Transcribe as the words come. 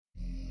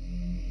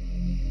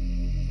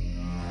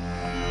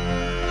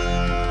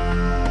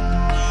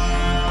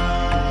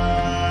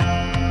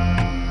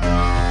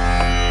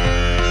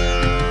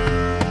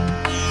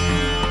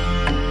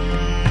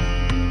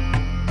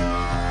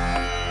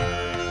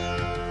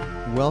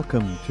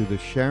Welcome to the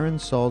Sharon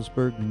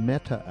Salzberg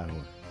Metta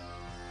Hour.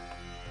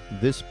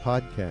 This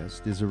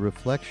podcast is a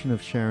reflection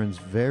of Sharon's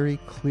very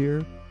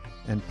clear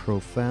and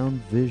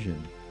profound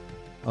vision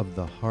of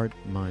the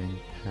heart-mind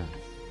path.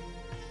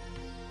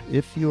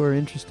 If you are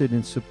interested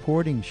in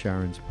supporting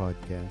Sharon's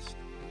podcast,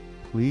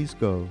 please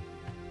go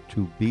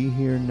to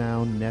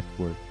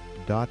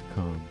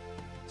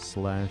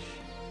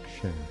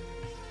BeHereNowNetwork.com/Sharon.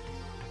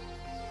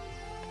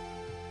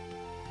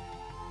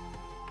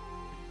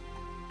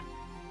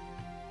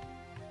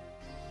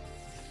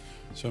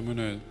 So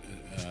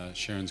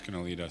Sharon's going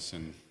to lead us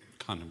in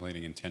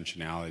contemplating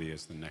intentionality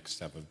as the next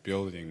step of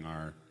building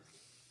our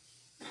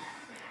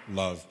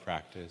love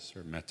practice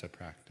or metta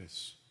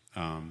practice.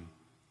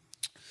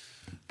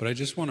 But I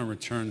just want to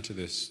return to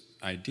this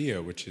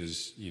idea, which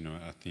is,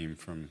 a theme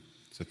from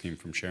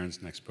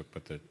Sharon's next book,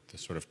 but the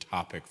sort of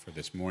topic for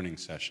this morning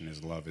session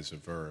is love is a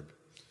verb.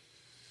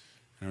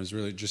 And I was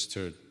really just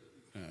to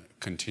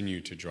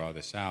continue to draw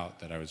this out,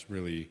 that I was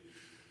really,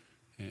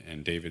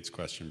 and David's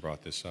question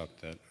brought this up,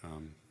 that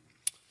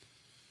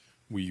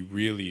we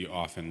really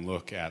often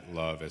look at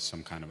love as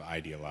some kind of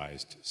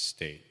idealized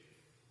state,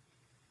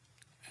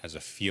 as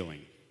a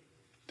feeling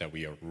that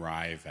we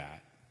arrive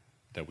at,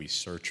 that we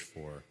search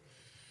for.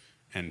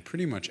 And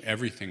pretty much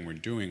everything we're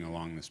doing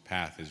along this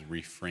path is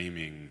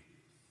reframing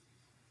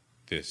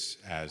this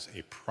as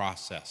a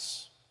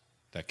process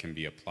that can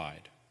be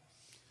applied.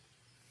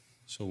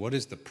 So what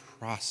is the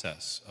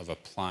process of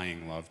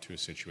applying love to a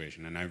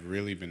situation? And I've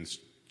really been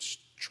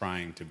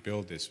trying to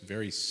build this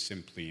very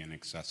simply and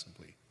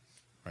accessibly,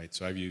 right?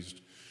 So I've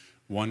used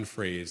one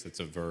phrase that's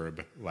a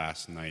verb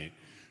last night,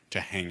 to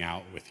hang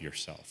out with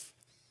yourself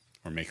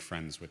or make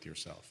friends with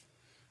yourself.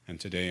 And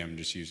today I'm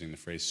just using the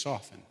phrase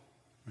soften,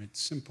 right?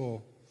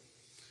 Simple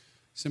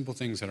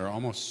things that are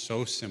almost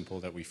so simple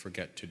that we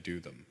forget to do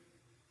them,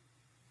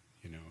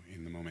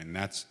 in the moment. And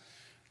that's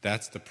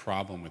the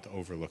problem with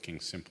overlooking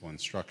simple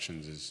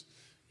instructions, is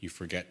you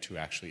forget to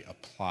actually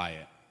apply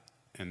it.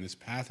 And this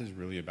path is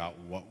really about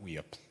what we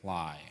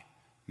apply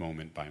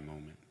moment by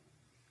moment.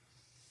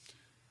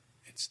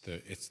 It's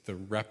the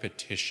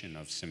repetition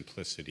of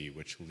simplicity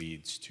which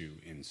leads to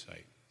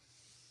insight.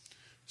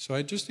 So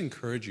I just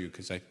encourage you,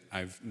 because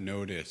I've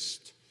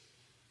noticed,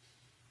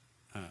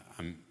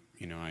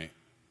 I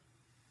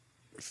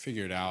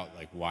figured out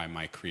why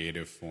my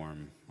creative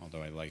form,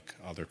 although I like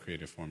other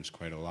creative forms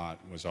quite a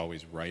lot, was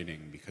always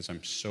writing, because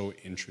I'm so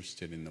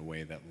interested in the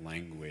way that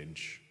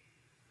language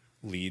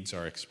leads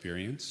our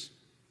experience.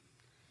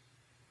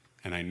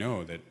 And I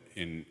know that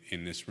in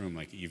this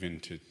room, even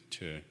to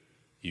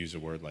use a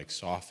word like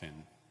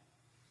soften,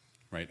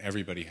 right?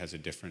 Everybody has a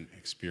different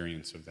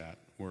experience of that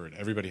word.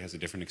 Everybody has a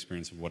different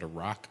experience of what a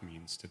rock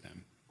means to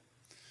them.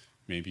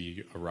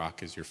 Maybe a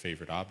rock is your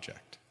favorite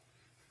object.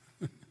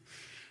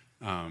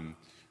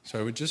 So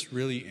I would just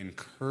really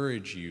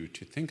encourage you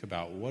to think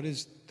about what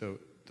is the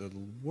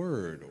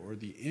word or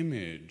the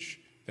image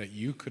that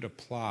you could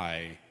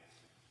apply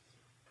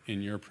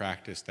in your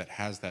practice that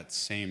has that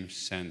same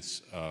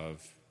sense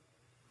of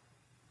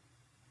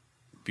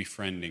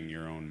befriending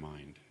your own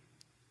mind,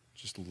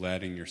 just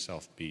letting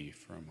yourself be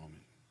for a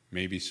moment.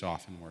 Maybe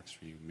soften works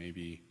for you.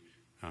 Maybe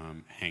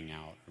hang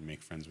out or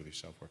make friends with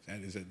yourself works.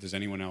 Does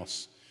anyone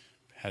else,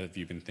 have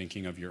you been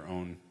thinking of your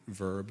own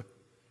verb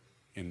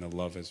in the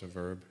love as a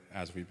verb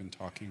as we've been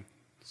talking?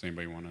 Does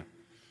anybody want to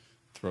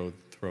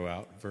throw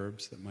out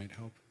verbs that might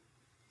help?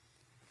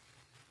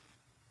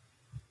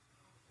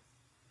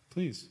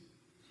 Please.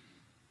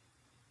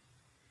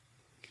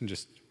 We can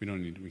just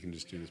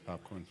do this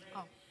popcorn.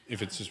 Oh.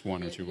 If it's just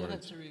one or two words.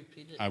 Have to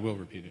repeat it. I will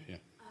repeat it, yeah.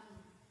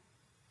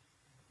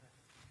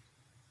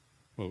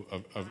 Well,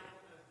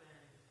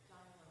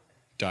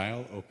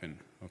 dial open,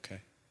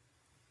 okay.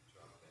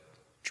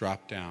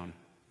 Drop down.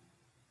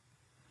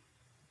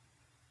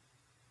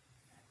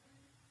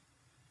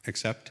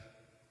 Accept.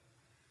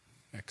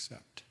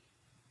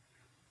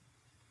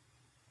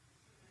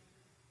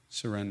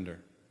 Surrender.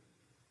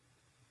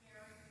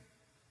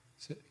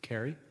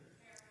 Carry.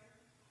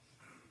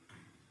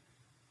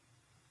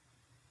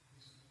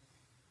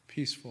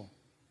 Peaceful.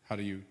 How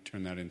do you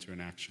turn that into an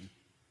action?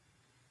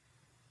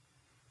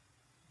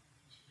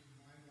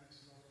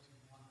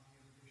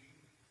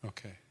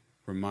 Okay.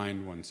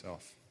 Remind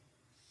oneself.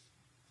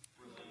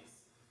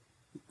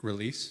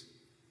 Release.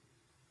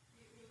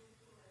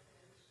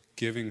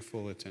 Giving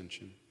full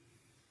attention.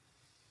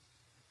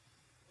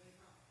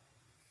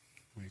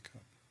 Wake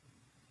up.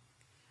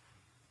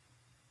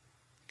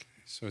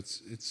 Okay. So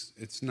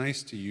it's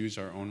nice to use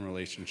our own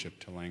relationship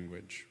to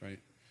language, right?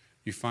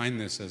 You find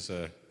this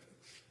I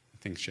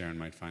think Sharon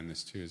might find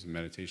this too as a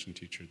meditation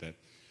teacher, that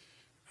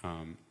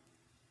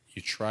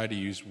you try to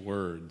use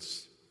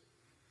words,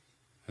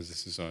 as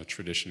this is a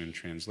tradition in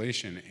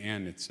translation,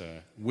 and it's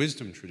a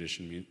wisdom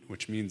tradition,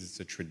 which means it's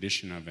a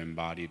tradition of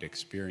embodied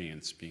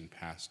experience being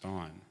passed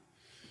on.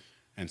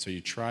 And so you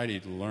try to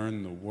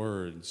learn the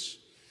words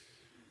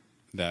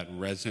that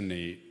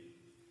resonate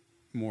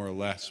more or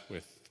less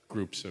with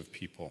groups of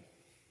people.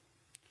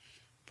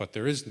 But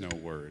there is no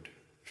word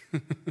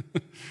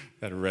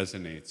that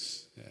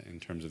resonates in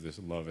terms of this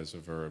love as a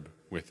verb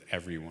with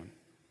everyone.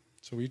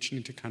 So we each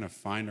need to kind of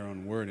find our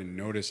own word and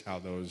notice how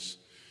those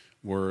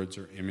words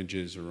or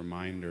images or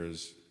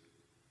reminders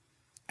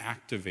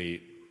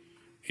activate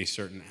a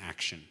certain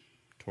action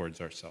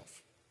towards ourselves.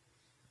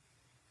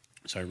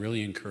 So I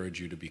really encourage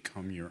you to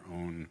become your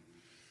own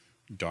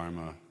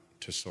Dharma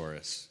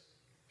thesaurus.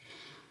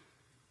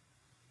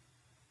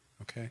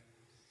 Okay?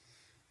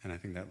 And I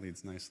think that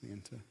leads nicely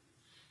into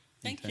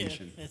Thank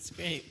intention. you. That's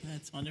great.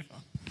 That's wonderful.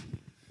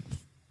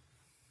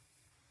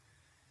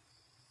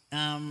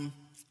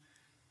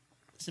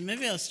 So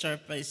maybe I'll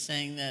start by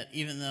saying that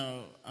even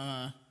though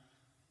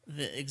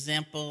the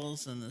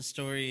examples and the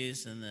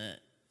stories and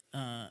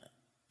the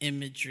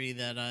imagery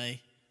that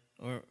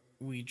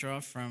we draw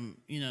from,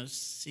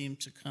 seem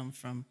to come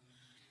from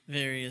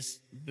various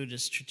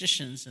Buddhist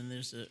traditions, and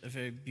there's a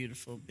very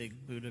beautiful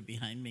big Buddha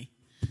behind me.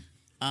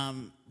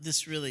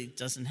 This really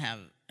doesn't have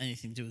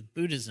anything to do with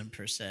Buddhism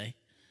per se.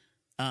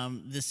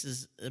 This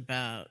is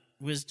about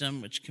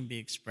wisdom, which can be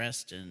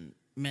expressed in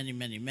many,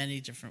 many, many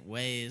different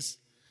ways,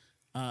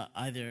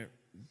 either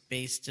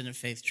based in a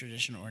faith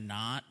tradition or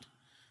not.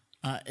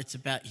 It's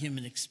about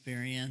human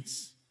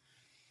experience.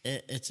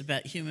 It's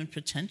about human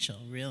potential,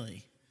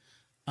 really.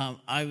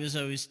 I was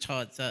always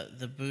taught that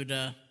the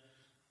Buddha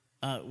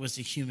was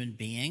a human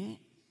being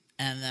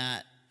and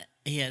that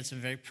he had some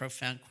very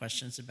profound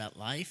questions about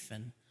life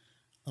and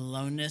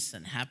aloneness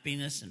and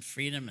happiness and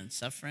freedom and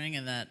suffering,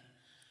 and that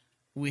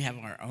we have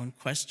our own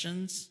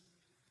questions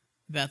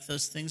about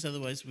those things.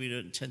 Otherwise, we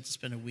don't tend to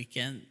spend a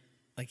weekend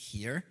like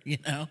here,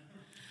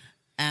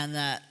 And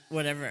that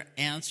whatever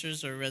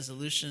answers or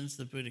resolutions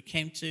the Buddha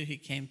came to, he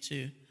came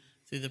to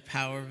through the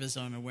power of his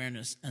own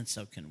awareness, and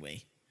so can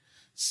we.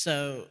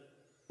 So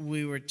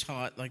we were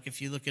taught, like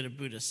if you look at a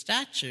Buddha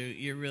statue,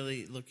 you're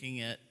really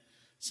looking at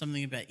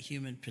something about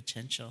human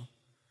potential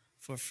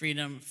for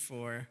freedom,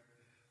 for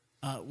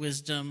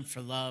wisdom,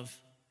 for love,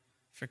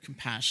 for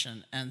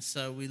compassion. And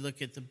so we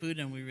look at the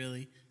Buddha and we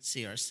really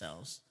see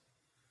ourselves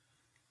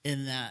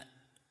in that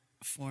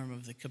form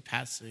of the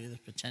capacity, the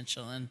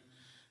potential. And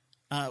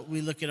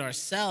we look at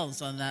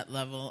ourselves on that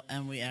level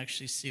and we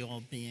actually see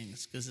all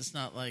beings, because it's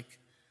not like,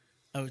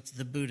 oh, it's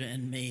the Buddha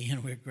and me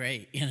and we're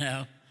great,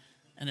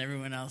 and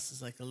everyone else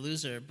is like a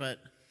loser. But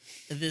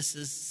this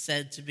is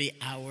said to be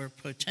our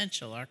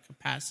potential, our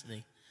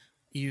capacity,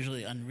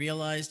 usually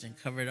unrealized and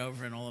covered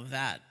over and all of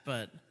that,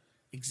 but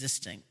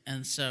existing.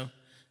 And so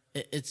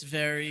it's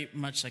very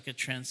much like a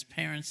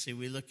transparency.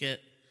 We look at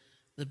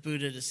the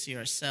Buddha to see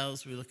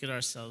ourselves. We look at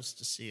ourselves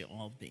to see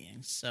all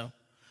beings. So,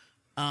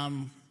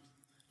 and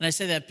I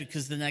say that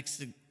because the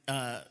next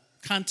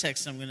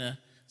context I'm going to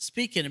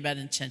speak in about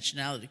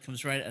intentionality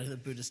comes right out of the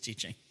Buddhist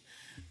teaching.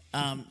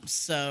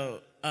 So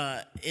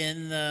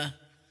in the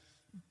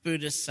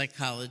Buddhist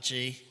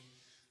psychology,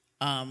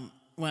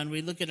 when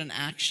we look at an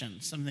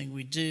action, something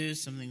we do,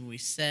 something we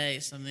say,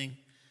 something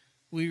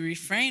we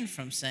refrain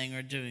from saying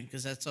or doing,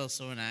 because that's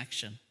also an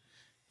action,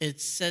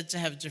 it's said to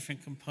have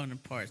different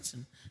component parts.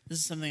 And this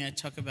is something I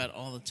talk about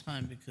all the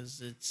time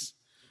because it's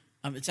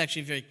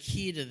actually very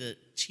key to the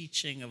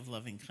teaching of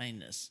loving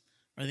kindness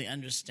or the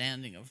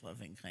understanding of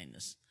loving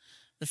kindness.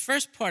 The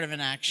first part of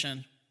an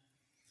action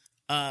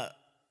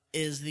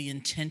is the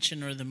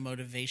intention or the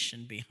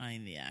motivation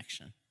behind the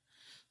action.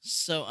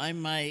 So I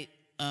might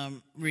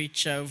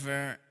reach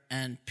over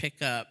and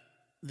pick up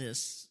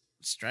this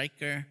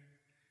striker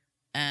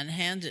and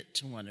hand it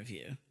to one of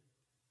you.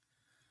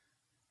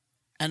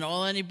 And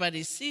all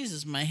anybody sees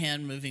is my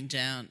hand moving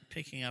down,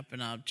 picking up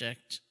an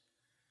object,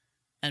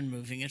 and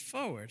moving it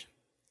forward.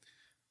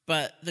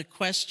 But the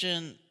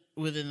question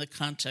within the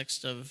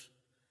context of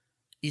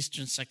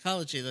Eastern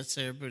psychology, let's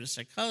say, or Buddhist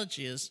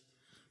psychology, is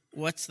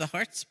what's the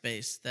heart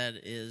space that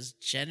is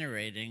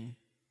generating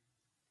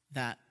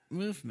that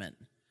movement?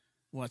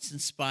 What's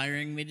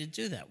inspiring me to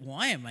do that?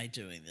 Why am I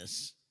doing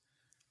this?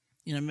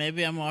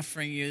 Maybe I'm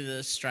offering you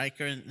the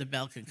striker and the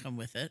bell can come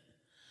with it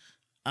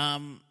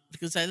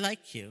because I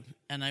like you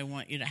and I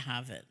want you to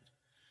have it.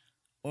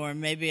 Or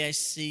maybe I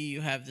see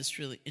you have this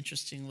really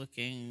interesting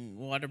looking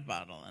water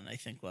bottle and I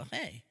think, well,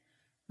 hey,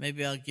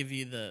 maybe I'll give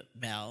you the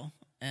bell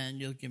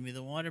and you'll give me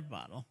the water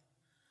bottle.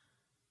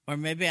 Or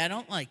maybe I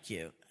don't like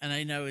you and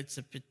I know it's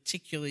a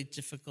particularly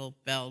difficult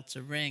bell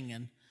to ring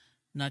and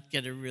not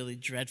get a really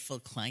dreadful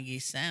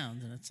clangy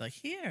sound. And it's like,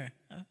 here,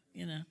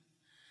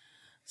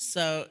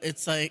 So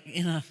it's like,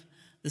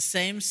 the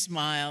same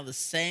smile, the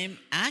same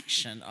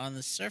action on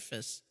the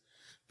surface,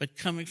 but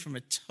coming from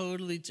a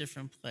totally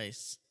different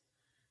place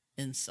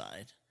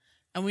inside.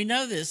 And we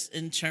know this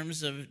in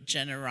terms of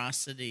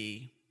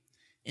generosity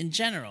in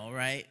general,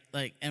 right?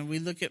 And we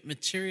look at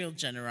material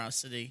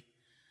generosity,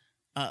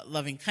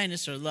 loving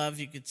kindness or love,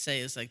 you could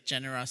say, is like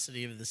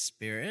generosity of the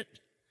spirit.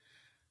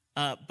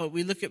 But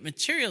we look at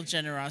material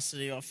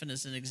generosity often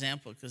as an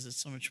example because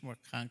it's so much more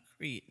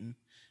concrete and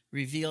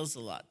reveals a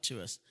lot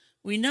to us.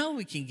 We know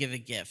we can give a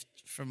gift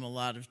from a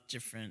lot of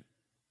different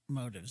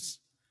motives.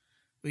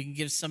 We can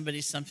give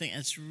somebody something and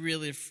it's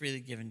really a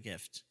freely given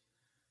gift.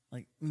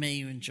 Like, may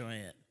you enjoy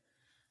it.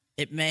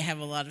 It may have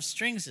a lot of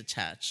strings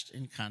attached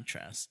in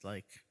contrast,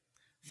 like,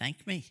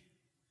 thank me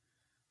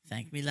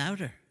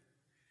louder,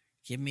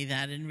 give me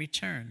that in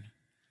return,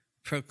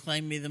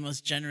 proclaim me the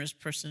most generous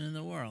person in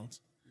the world,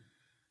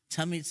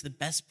 tell me it's the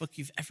best book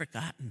you've ever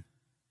gotten,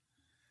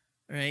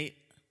 right?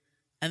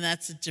 And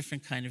that's a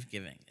different kind of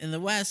giving. In the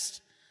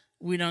West,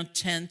 we don't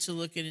tend to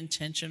look at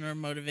intention or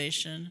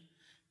motivation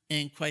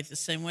in quite the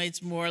same way.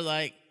 It's more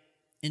like,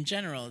 in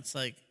general, it's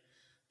like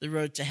the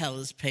road to hell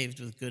is paved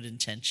with good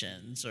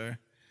intentions, or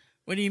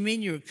what do you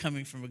mean you were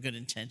coming from a good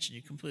intention?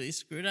 You completely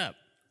screwed up,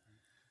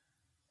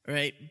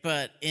 right?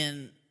 But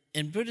in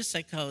Buddhist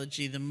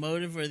psychology, the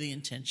motive or the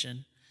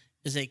intention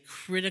is a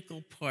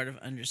critical part of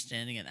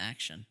understanding an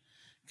action,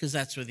 because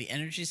that's where the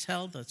energy is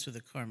held, that's where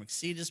the karmic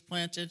seed is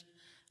planted.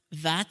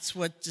 That's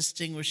what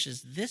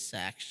distinguishes this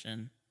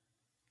action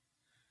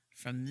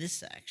from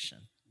this action,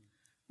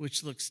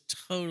 which looks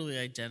totally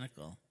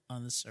identical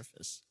on the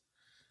surface,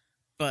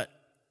 but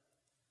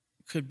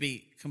could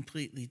be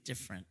completely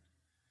different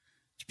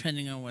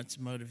depending on what's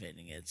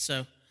motivating it.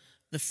 So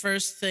the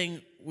first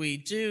thing we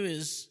do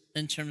is,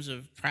 in terms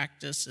of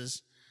practice,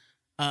 is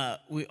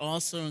we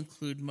also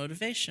include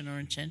motivation or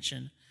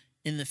intention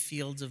in the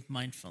field of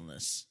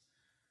mindfulness.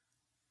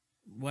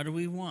 What do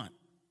we want?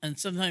 And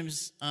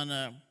sometimes and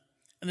there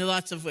are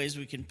lots of ways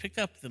we can pick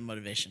up the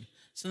motivation.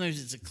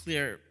 Sometimes it's a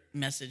clear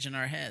message in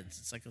our heads.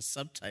 It's like a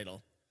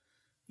subtitle,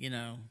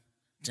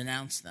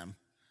 denounce them,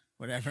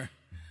 whatever.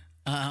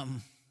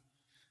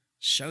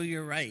 Show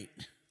you're right.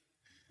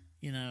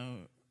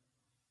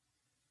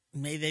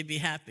 May they be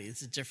happy.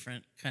 It's a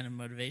different kind of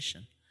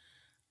motivation.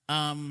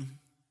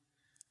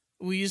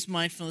 We use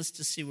mindfulness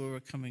to see where we're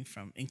coming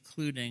from,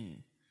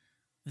 including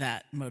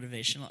that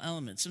motivational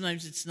element.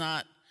 Sometimes it's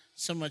not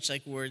so much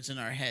like words in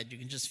our head. You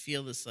can just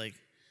feel this like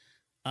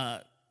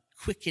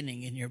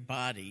quickening in your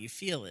body. You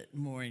feel it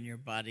more in your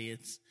body.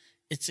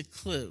 It's a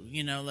clue.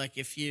 Like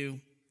if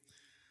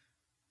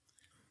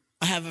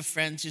I have a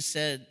friend who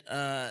said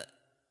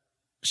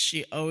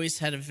she always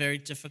had a very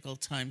difficult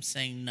time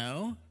saying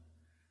no,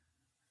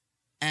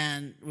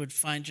 and would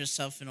find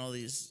herself in all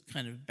these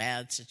kind of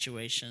bad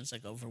situations,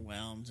 like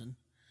overwhelmed and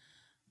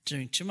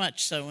doing too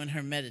much. So in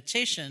her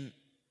meditation,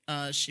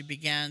 she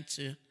began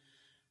to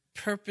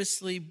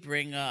purposely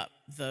bring up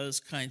those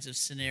kinds of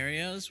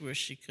scenarios where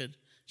she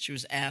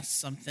was asked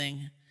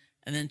something,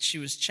 and then she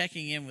was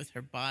checking in with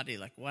her body,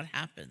 like, what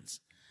happens?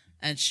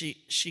 And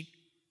she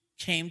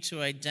came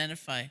to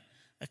identify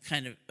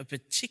a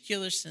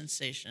particular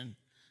sensation,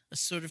 a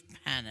sort of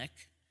panic.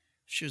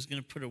 She was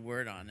going to put a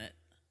word on it.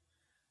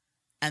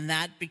 And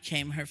that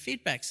became her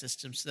feedback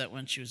system, so that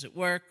when she was at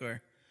work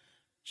or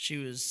she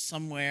was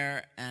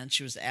somewhere and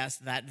she was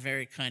asked that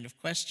very kind of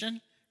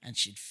question and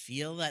she'd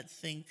feel that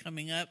thing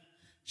coming up,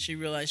 she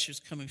realized she was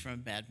coming from a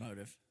bad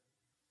motive.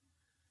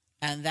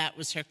 And that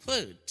was her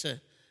clue. The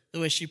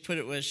way she put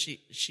it was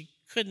she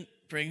couldn't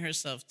bring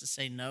herself to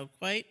say no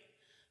quite,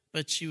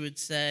 but she would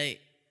say,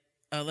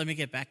 let me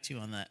get back to you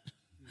on that.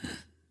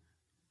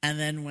 And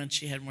then when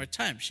she had more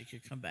time, she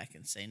could come back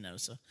and say no.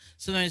 So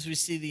sometimes we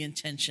see the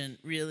intention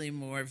really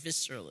more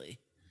viscerally.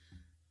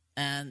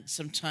 And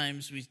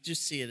sometimes we do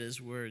see it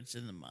as words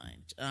in the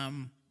mind.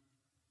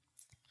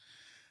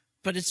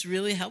 But it's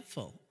really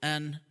helpful.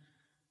 And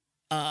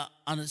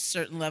on a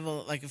certain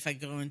level, like if I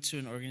go into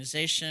an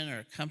organization or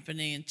a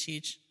company and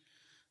teach,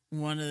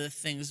 one of the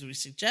things we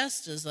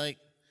suggest is, like,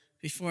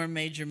 before a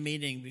major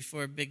meeting,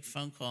 before a big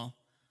phone call,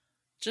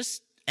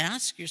 just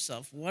ask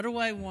yourself, what do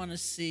I want to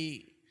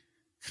see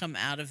come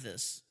out of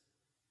this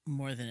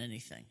more than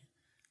anything?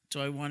 Do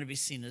I want to be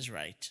seen as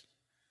right?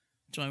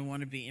 Do I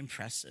want to be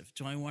impressive?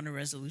 Do I want a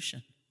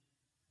resolution?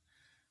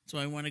 Do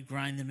I want to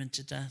grind them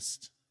into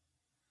dust?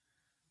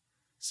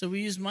 So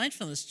we use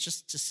mindfulness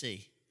just to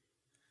see.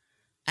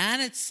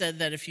 And it's said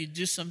that if you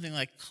do something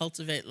like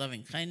cultivate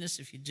loving kindness,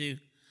 if you do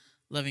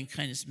loving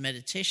kindness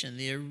meditation,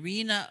 the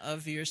arena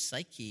of your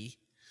psyche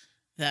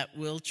that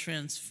will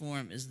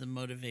transform is the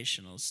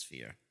motivational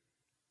sphere.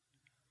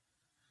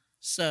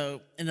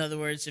 So, in other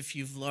words, if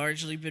you've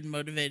largely been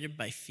motivated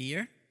by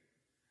fear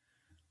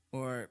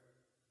or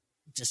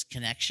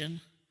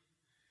disconnection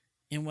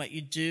in what you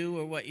do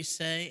or what you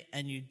say,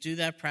 and you do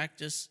that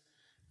practice,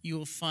 you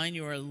will find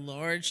you are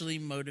largely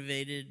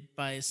motivated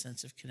by a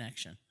sense of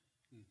connection.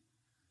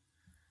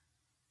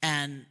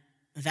 And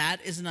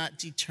that is not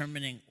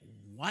determining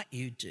what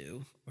you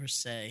do or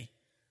say,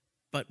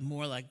 but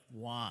more like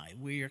why,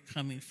 where you're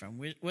coming from.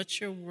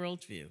 What's your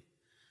worldview?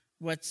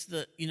 What's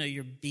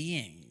your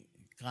being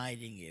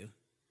guiding you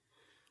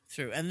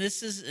through? And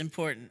this is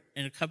important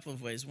in a couple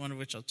of ways, one of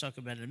which I'll talk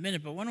about in a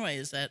minute. But one way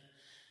is that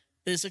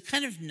there's a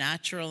kind of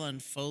natural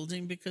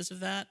unfolding because of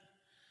that.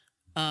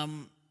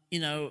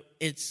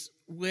 It's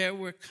where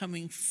we're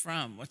coming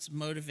from, what's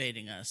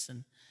motivating us.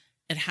 And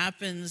it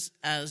happens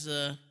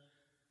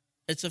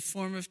it's a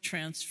form of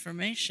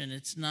transformation.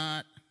 It's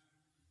not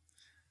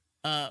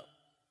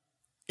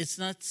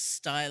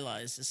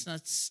stylized. It's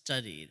not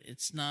studied.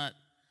 It's not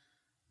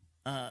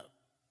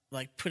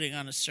like putting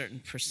on a certain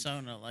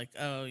persona, like,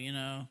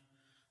 I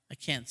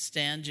can't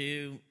stand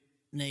you,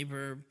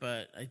 neighbor,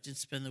 but I did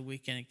spend the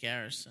weekend at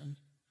Garrison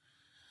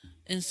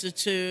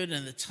Institute,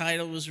 and the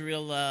title was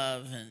Real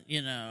Love,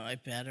 and, I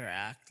better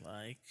act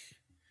like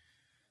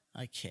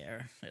I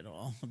care at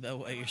all about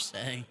what you're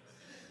saying.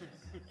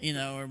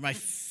 Or my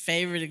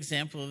favorite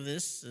example of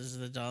this is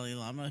the Dalai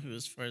Lama, who,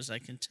 as far as I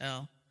can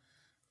tell,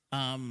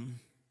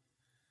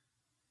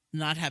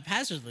 not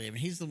haphazardly. I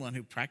mean, he's the one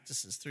who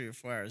practices 3 or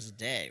 4 hours a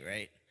day,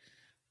 right?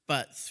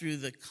 But through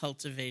the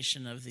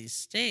cultivation of these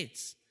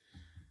states,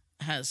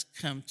 has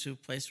come to a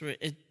place where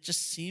it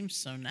just seems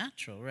so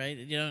natural, right?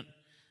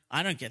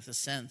 I don't get the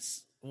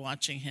sense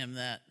watching him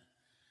that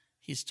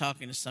he's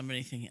talking to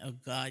somebody thinking, oh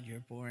God,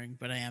 you're boring,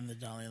 but I am the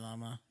Dalai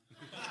Lama.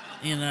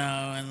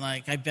 And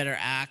like, I better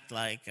act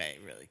like I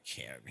really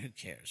care. Who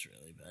cares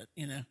really? But,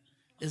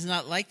 it's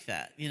not like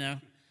that,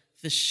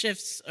 The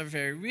shifts are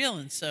very real.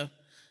 And so,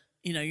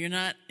 you're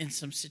not in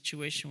some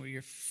situation where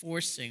you're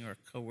forcing or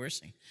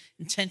coercing.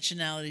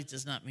 Intentionality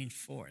does not mean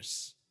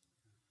force,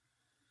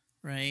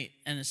 right?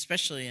 And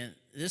especially in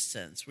this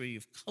sense where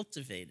you've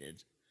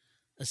cultivated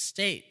a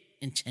state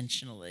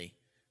intentionally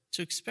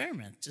to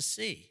experiment, to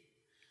see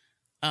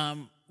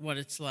what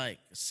it's like.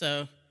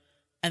 So,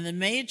 and the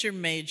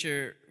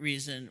major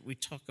reason we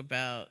talk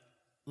about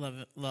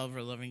love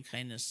or loving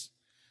kindness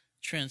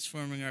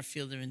transforming our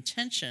field of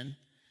intention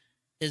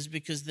is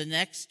because the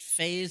next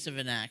phase of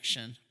an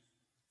action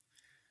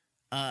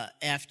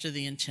after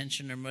the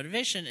intention or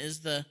motivation is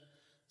the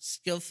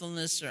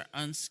skillfulness or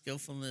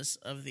unskillfulness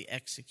of the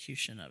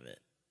execution of it.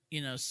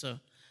 So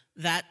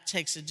that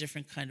takes a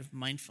different kind of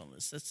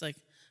mindfulness. That's like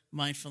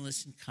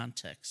mindfulness in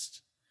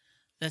context.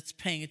 That's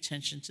paying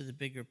attention to the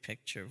bigger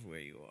picture of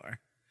where you are.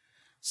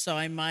 So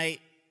I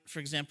might, for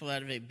example,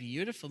 out of a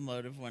beautiful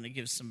motive, want to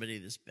give somebody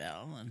this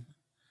bell and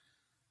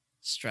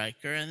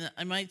strike her, and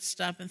I might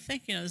stop and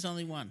think, there's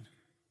only one.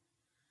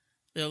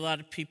 There are a lot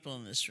of people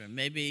in this room.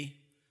 Maybe,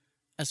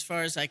 as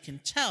far as I can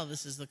tell,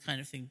 this is the kind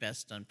of thing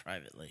best done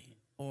privately.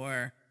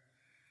 Or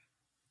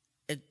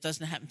it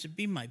doesn't happen to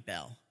be my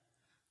bell.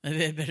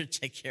 Maybe I better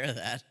take care of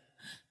that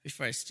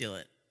before I steal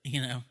it,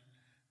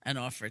 and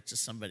offer it to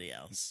somebody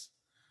else.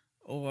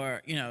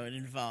 Or, it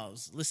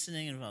involves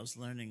listening, it involves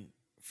learning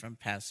from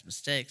past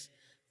mistakes,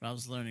 it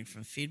involves learning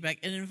from feedback,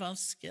 it involves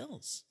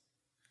skills,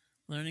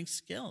 learning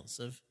skills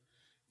of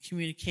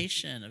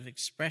communication, of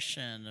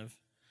expression, of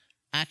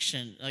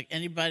action. Like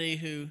anybody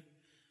who,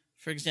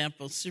 for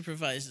example,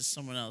 supervises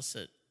someone else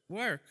at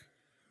work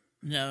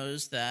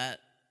knows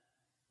that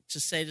to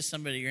say to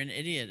somebody you're an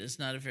idiot is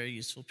not a very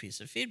useful piece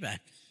of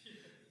feedback,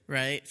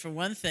 right? For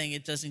one thing,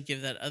 it doesn't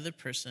give that other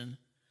person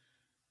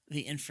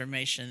the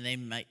information they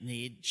might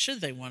need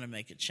should they want to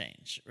make a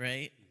change,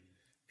 right?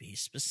 Be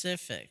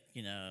specific,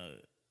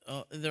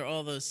 there are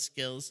all those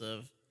skills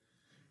of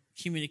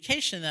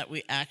communication that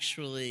we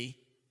actually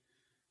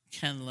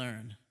can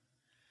learn.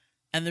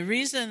 And the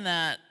reason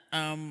that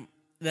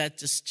that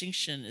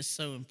distinction is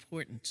so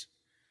important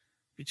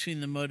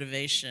between the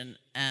motivation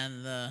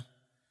and the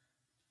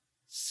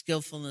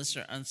skillfulness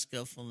or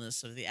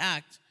unskillfulness of the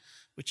act,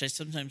 which I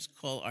sometimes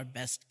call our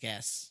best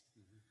guess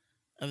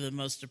of the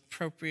most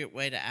appropriate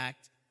way to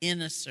act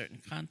in a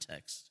certain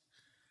context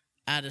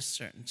at a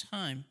certain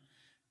time,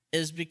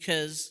 is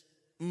because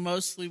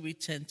mostly we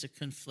tend to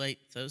conflate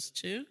those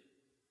two.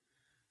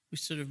 We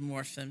sort of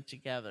morph them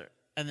together,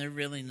 and they're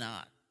really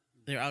not.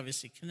 They're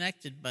obviously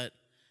connected, but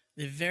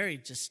they're very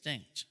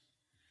distinct.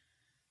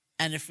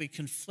 And if we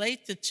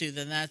conflate the two,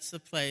 then that's the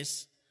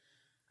place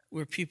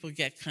where people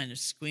get kind of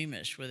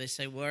squeamish, where they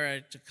say, were I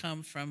to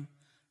come from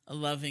a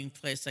loving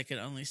place, I could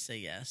only say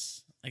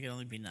yes. I could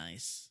only be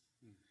nice.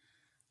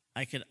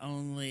 I could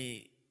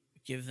only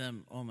give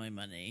them all my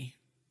money.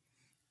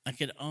 I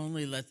could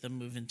only let them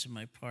move into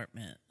my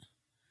apartment.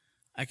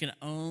 I could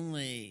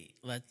only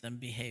let them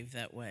behave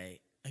that way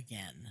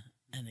again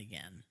and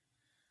again.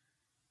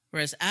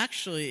 Whereas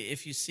actually,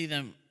 if you see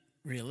them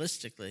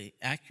realistically,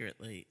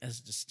 accurately,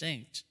 as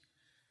distinct,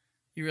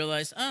 you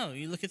realize, oh,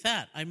 you look at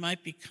that. I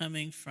might be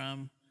coming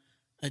from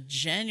a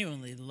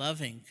genuinely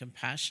loving,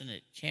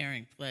 compassionate,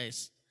 caring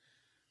place.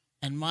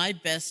 And my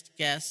best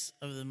guess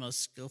of the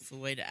most skillful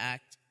way to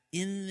act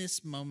in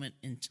this moment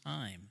in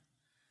time,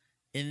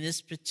 in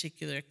this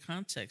particular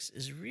context,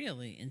 is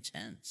really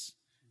intense.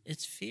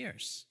 It's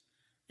fierce.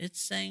 It's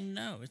saying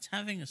no. It's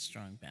having a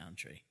strong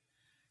boundary.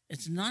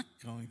 It's not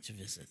going to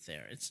visit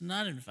there. It's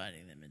not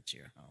inviting them into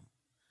your home.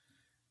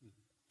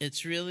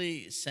 It's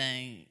really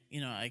saying,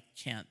 I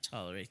can't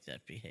tolerate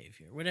that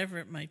behavior, whatever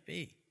it might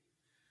be.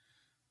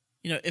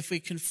 If we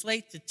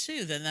conflate the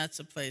two, then that's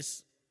a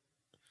place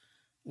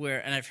where,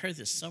 and I've heard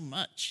this so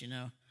much,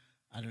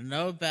 I don't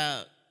know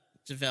about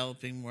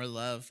developing more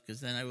love,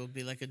 because then I will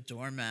be like a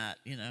doormat,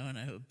 and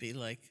I will be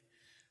like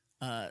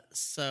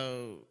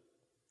so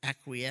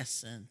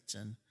acquiescent,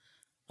 and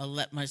I'll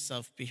let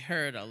myself be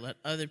hurt. I'll let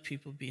other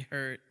people be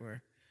hurt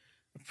or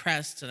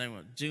oppressed, and I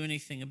won't do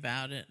anything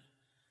about it.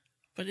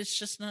 But it's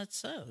just not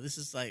so. This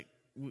is like,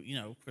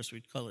 of course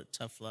we'd call it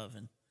tough love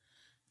in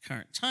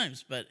current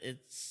times, but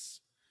it's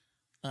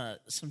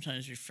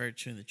sometimes referred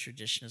to in the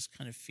tradition as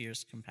kind of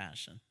fierce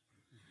compassion.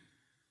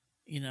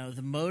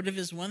 The motive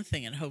is one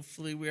thing, and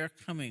hopefully we are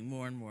coming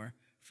more and more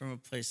from a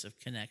place of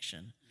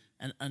connection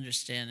and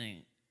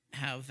understanding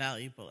how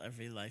valuable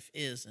every life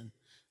is and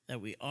that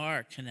we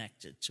are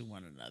connected to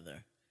one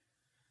another.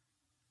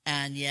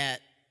 And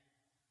yet,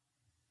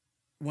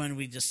 when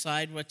we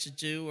decide what to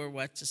do or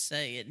what to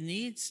say, it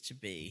needs to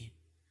be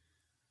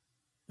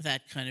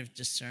that kind of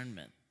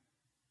discernment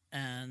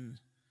and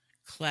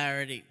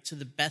clarity to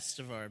the best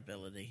of our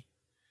ability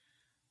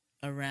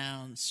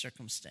around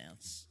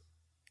circumstance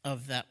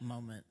of that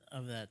moment,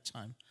 of that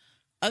time.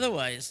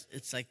 Otherwise,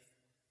 it's like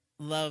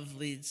love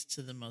leads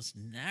to the most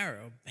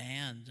narrow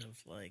band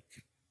of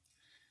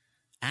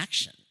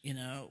action,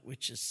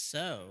 which is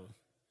so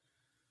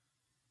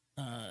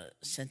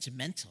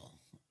sentimental,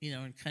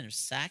 and kind of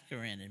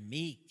saccharine and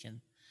meek,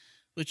 and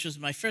which was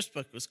my first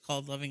book was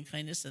called Loving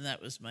Kindness, and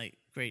that was my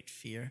great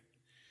fear.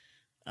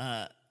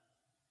 I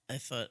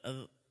thought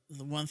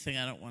the one thing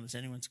I don't want is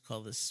anyone to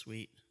call this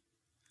sweet.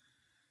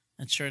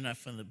 And sure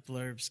enough, when the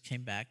blurbs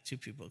came back, 2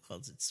 people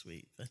called it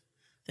sweet, but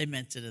they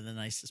meant it in the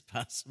nicest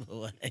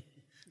possible way.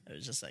 I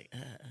was just like,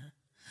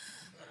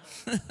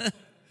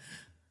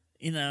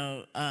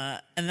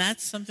 and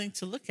that's something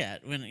to look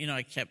at when,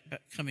 I kept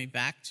coming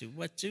back to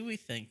what do we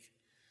think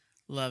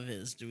love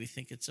is? Do we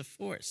think it's a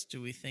force?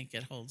 Do we think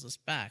it holds us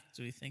back?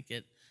 Do we think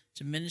it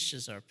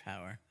diminishes our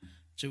power?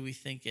 Do we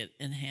think it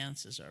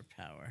enhances our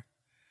power?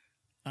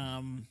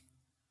 And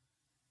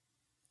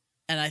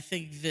I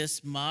think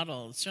this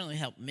model certainly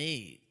helped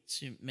me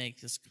to make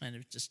this kind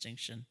of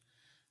distinction,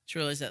 to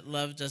realize that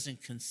love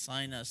doesn't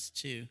consign us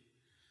to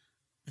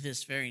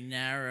this very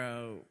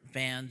narrow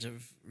band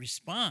of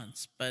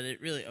response, but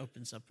it really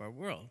opens up our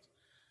world.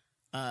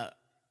 Our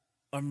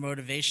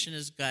motivation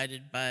is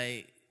guided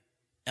by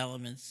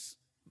elements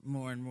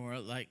more and more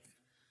like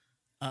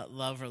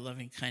love or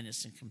loving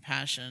kindness and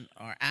compassion.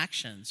 Our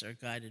actions are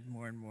guided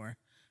more and more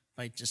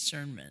by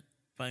discernment,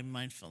 by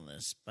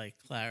mindfulness, by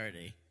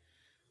clarity,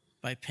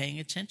 by paying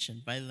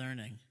attention, by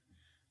learning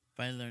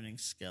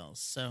skills.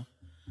 So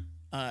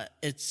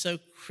it's so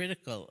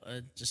critical a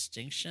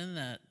distinction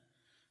that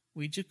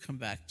we do come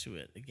back to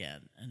it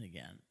again and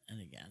again and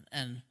again.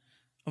 And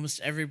almost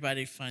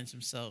everybody finds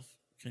himself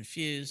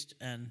confused,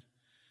 and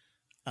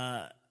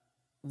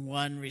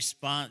one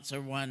response or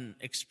one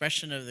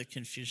expression of the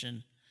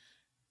confusion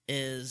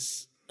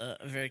is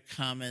a very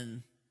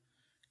common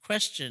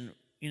question,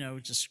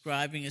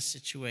 describing a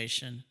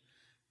situation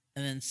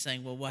and then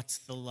saying, well, what's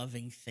the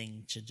loving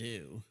thing to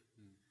do?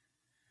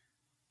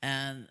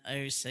 And I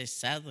always say,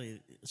 sadly,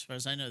 as far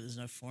as I know, there's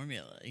no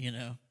formula,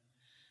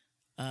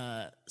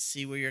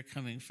 See where you're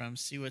coming from,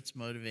 see what's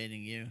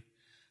motivating you,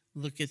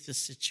 look at the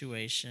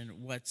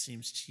situation, what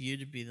seems to you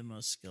to be the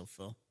most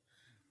skillful.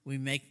 We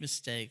make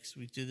mistakes,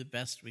 we do the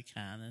best we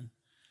can, and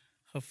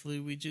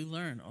hopefully we do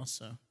learn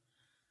also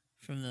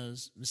from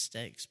those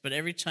mistakes. But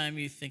every time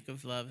you think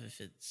of love, if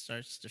it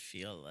starts to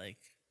feel like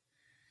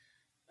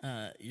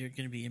you're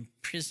going to be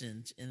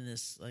imprisoned in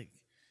this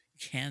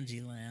candy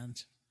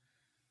land,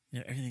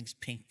 everything's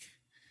pink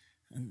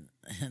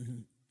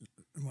and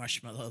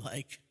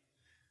marshmallow-like.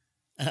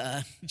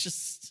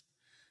 Just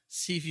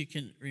see if you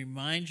can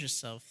remind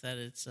yourself that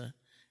it's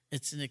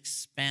an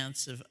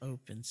expansive,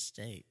 open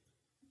state.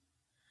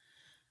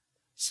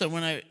 So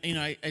when I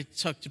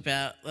talked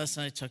about last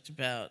night, I talked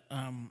about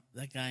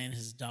that guy and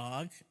his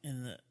dog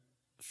in the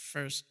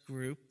first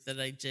group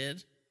that I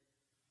did.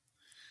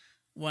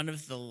 One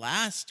of the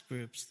last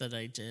groups that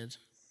I did,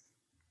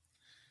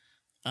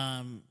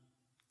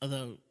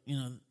 although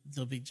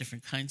there'll be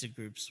different kinds of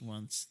groups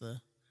once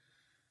the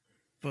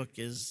book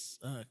is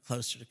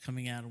closer to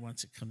coming out or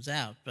once it comes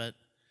out, but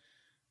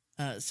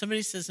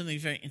somebody said something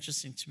very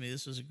interesting to me.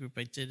 This was a group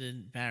I did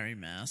in Barre,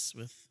 Mass,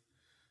 with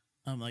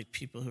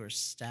people who are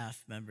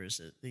staff members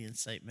at the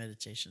Insight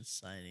Meditation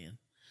Society and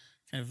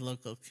kind of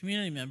local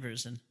community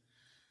members. And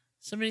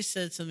somebody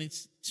said something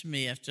to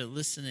me after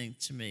listening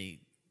to me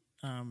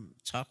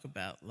talk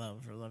about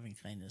love or loving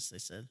kindness. They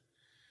said,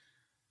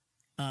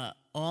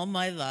 all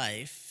my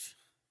life,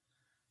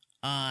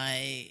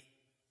 I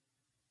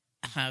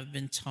have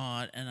been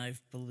taught and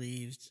I've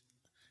believed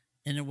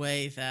in a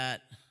way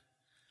that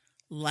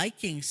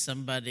liking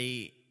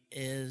somebody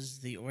is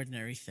the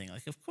ordinary thing.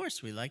 Of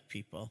course we like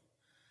people,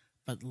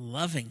 but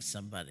loving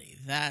somebody,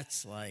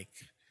 that's like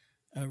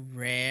a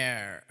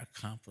rare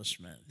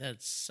accomplishment.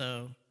 That's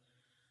so,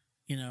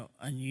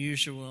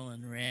 unusual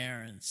and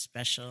rare and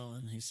special.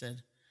 And he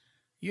said,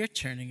 you're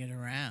turning it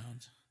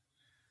around.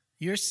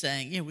 You're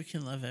saying, yeah, we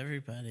can love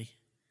everybody,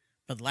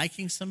 but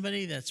liking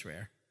somebody, that's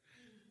rare.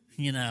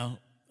 A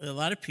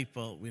lot of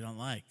people we don't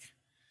like,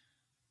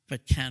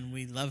 but can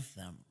we love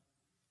them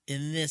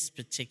in this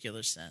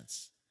particular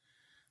sense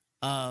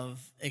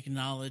of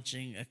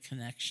acknowledging a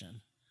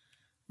connection,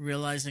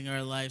 realizing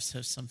our lives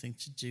have something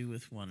to do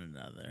with one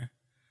another,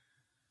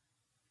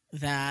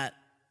 that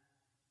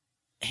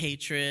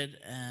hatred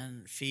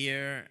and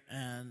fear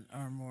and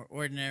our more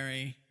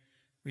ordinary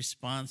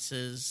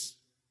responses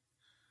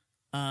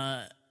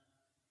are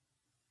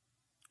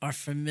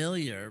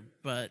familiar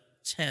but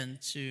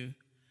tend to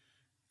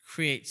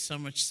create so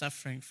much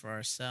suffering for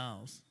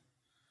ourselves.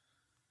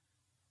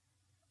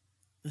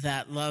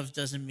 That love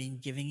doesn't mean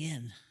giving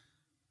in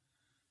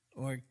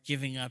or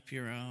giving up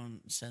your own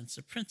sense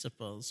of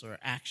principles or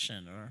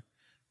action or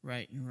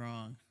right and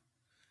wrong.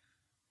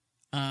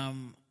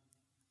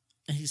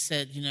 He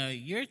said,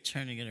 you're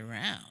turning it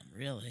around,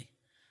 really.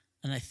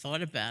 And I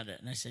thought about it,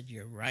 and I said,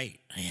 you're right,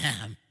 I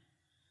am.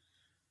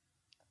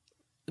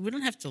 We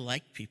don't have to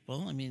like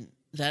people. I mean,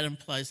 that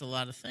implies a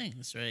lot of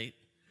things, right?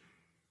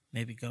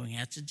 Maybe going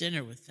out to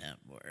dinner with them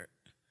or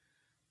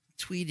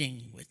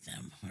tweeting with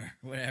them or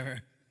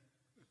whatever.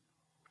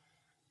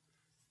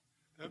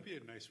 That would be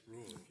a nice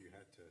rule if you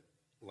had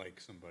to like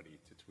somebody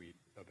to tweet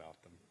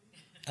about them.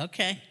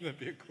 Okay. That'd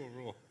be a cool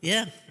rule.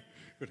 Yeah.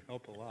 It would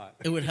help a lot.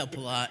 It would help a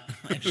lot,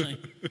 actually.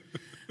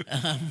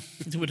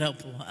 It would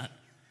help a lot.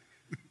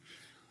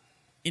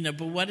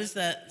 But what is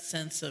that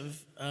sense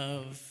of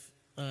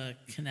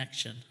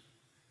connection,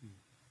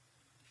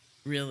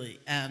 really?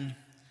 And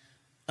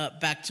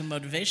back to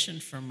motivation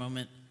for a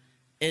moment,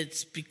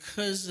 it's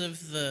because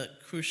of the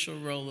crucial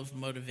role of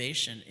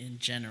motivation in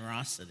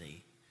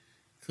generosity,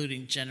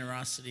 including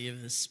generosity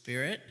of the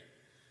spirit.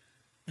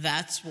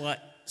 That's what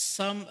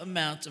some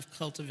amount of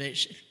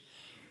cultivation,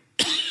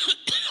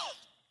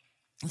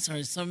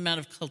 some amount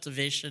of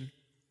cultivation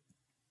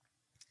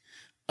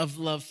of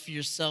love for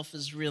yourself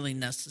is really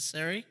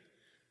necessary,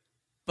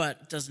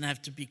 but doesn't have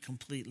to be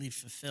completely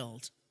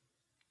fulfilled.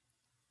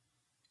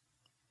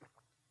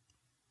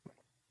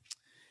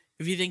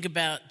 If you think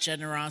about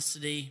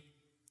generosity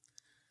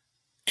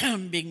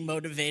being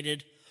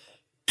motivated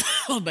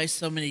by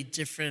so many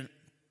different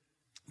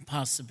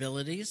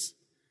possibilities,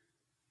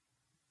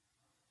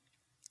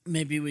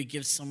 maybe we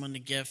give someone a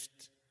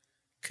gift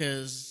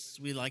because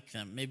we like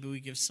them. Maybe we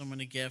give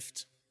someone a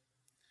gift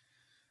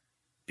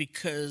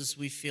because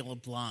we feel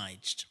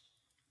obliged.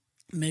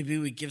 Maybe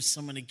we give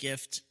someone a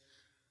gift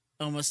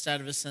almost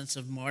out of a sense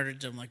of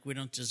martyrdom, like we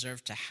don't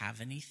deserve to have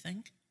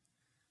anything,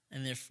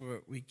 and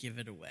therefore we give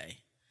it away.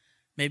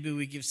 Maybe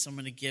we give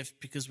someone a gift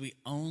because we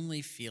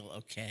only feel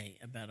okay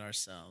about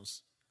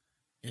ourselves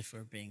if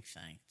we're being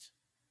thanked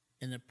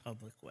in a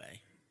public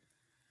way.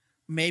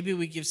 Maybe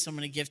we give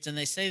someone a gift, and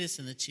they say this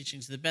in the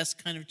teachings, the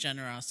best kind of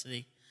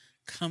generosity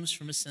comes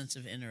from a sense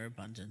of inner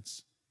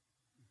abundance.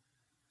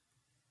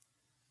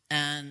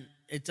 And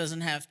it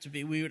doesn't have to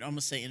be, we would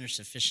almost say inner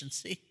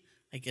sufficiency.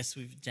 I guess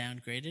we've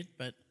downgraded,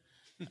 but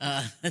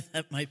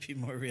that might be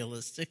more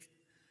realistic.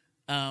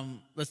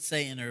 Let's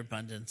say inner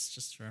abundance,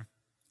 just for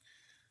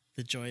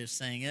the joy of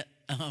saying it.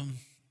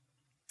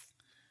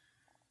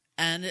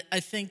 And I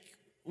think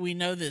we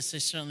know this. I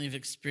certainly have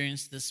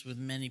experienced this with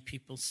many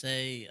people,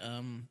 say,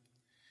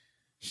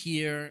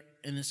 here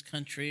in this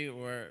country,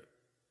 or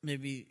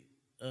maybe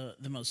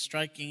the most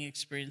striking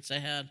experience I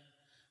had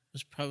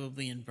was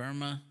probably in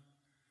Burma,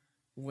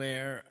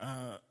 where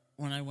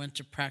when I went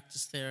to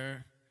practice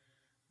there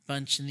a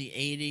bunch in the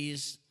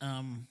 80s,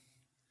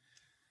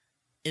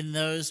 in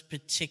those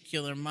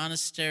particular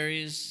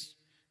monasteries,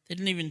 they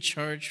didn't even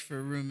charge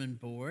for room and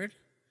board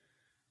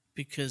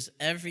because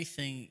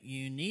everything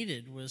you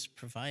needed was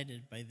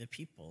provided by the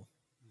people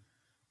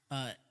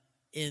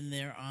in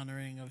their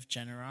honoring of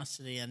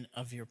generosity and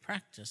of your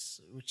practice,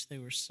 which they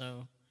were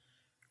so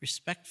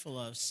respectful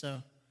of.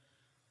 So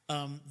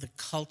the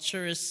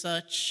culture is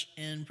such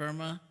in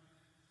Burma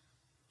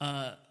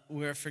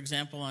where, for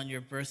example, on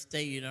your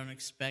birthday, you don't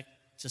expect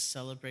to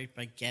celebrate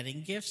by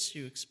getting gifts.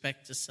 You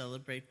expect to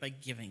celebrate by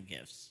giving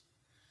gifts.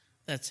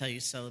 That's how you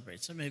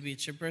celebrate. So maybe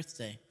it's your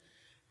birthday,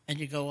 and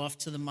you go off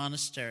to the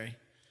monastery,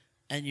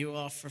 and you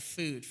offer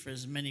food for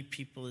as many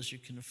people as you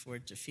can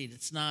afford to feed.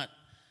 It's not,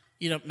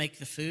 you don't make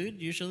the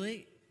food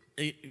usually.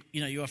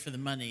 You offer the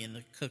money, and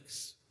the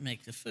cooks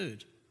make the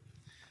food.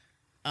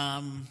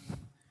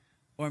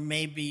 Or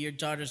maybe your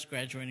daughter's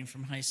graduating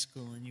from high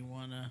school, and you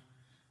want to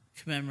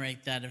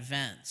commemorate that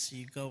event. So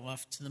you go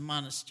off to the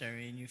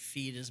monastery and you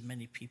feed as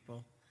many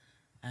people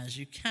as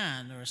you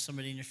can, or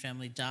somebody in your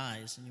family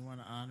dies and you want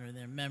to honor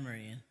their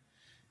memory, and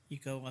you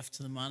go off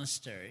to the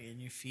monastery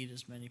and you feed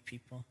as many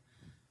people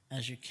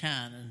as you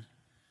can.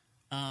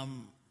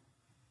 And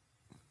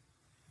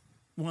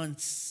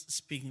once,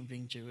 speaking of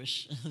being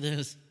Jewish,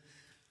 there's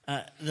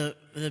the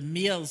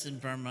meals in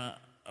Burma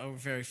are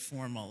very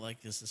formal.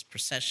 Like there's this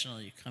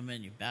processional, you come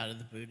in, you bow to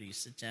the Buddha, you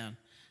sit down.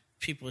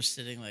 People are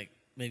sitting like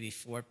maybe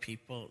 4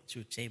 people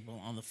to a table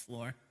on the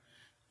floor,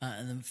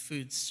 and the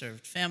food's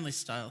served family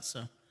style.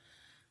 So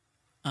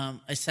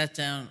I sat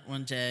down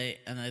one day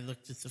and I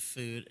looked at the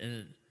food,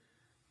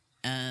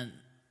 and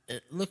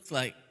it looked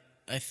like,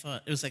 I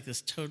thought, it was like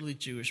this totally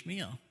Jewish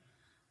meal.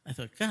 I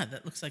thought, God,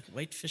 that looks like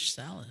white fish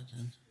salad,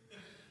 and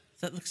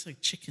that looks like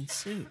chicken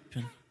soup,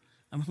 and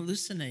I'm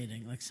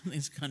hallucinating, like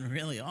something's gone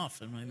really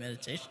off in my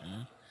meditation.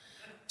 And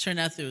it turned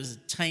out there was a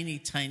tiny,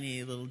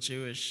 tiny little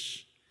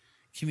Jewish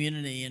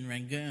community in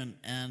Rangoon,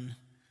 and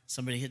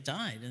somebody had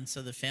died. And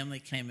so the family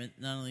came and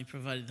not only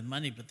provided the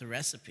money, but the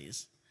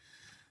recipes.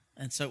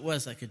 And so it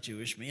was like a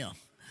Jewish meal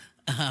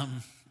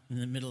in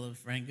the middle of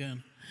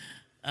Rangoon.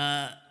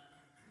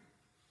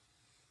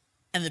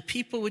 And the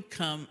people would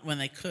come when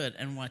they could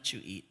and watch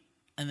you eat.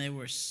 And they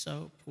were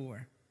so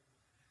poor.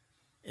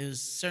 It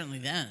was certainly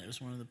then, it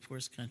was one of the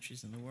poorest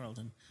countries in the world.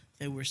 And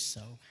they were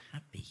so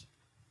happy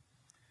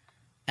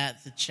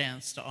at the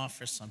chance to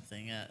offer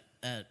something,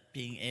 at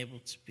being able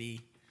to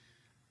be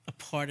a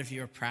part of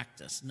your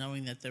practice,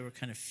 knowing that they were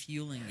kind of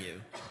fueling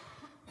you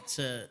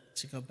to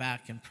go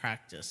back and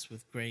practice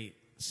with great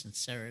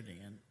sincerity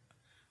and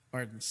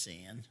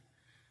ardency.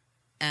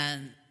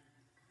 And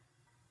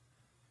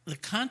the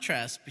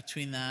contrast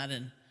between that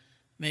and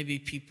maybe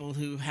people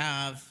who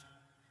have,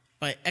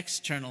 by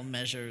external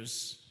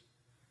measures,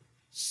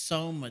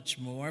 so much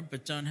more,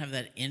 but don't have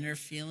that inner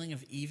feeling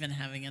of even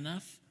having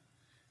enough,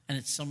 and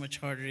it's so much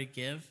harder to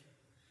give.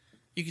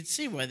 You can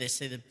see why they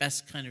say the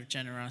best kind of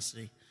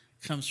generosity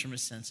comes from a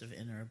sense of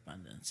inner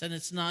abundance. And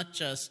it's not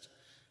just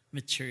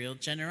material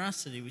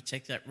generosity. We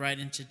take that right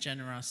into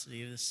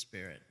generosity of the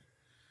spirit.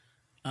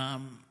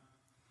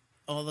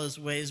 All those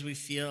ways we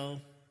feel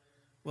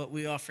what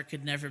we offer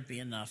could never be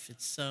enough.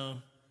 It's so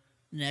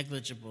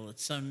negligible.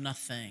 It's so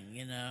nothing,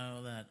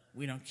 that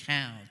we don't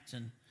count.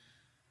 And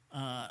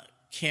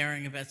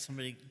caring about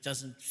somebody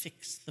doesn't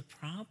fix the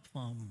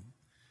problem.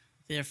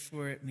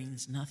 Therefore, it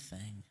means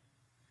nothing.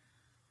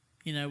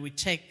 We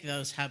take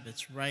those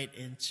habits right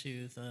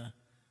into the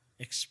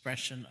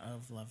expression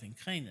of loving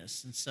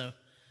kindness. And so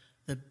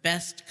the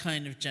best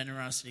kind of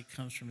generosity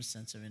comes from a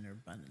sense of inner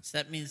abundance.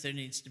 That means there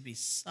needs to be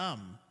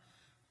some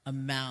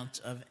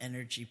amount of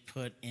energy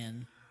put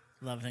in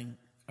loving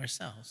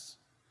ourselves,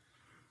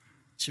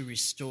 to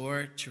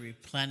restore, to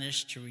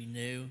replenish, to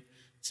renew,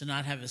 to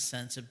not have a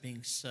sense of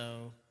being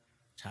so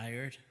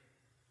tired,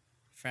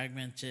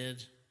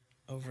 fragmented,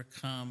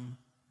 overcome,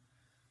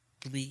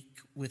 bleak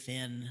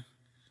within,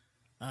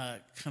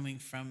 coming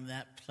from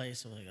that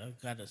place of like,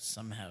 I've got to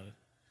somehow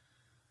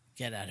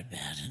get out of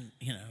bed and,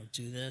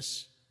 do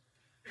this.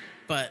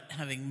 But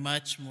having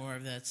much more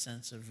of that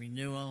sense of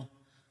renewal,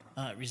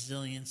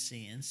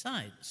 resiliency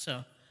inside.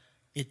 So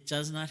it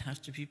does not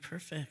have to be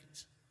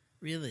perfect,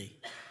 really.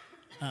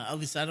 At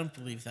least I don't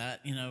believe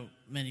that.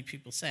 Many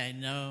people say, I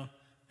know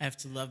I have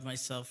to love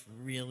myself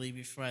really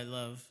before I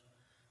love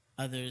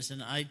others.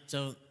 And I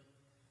don't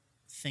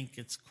think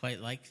it's quite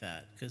like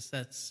that, because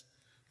that's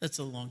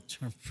a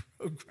long-term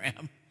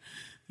program.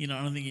 I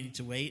don't think you need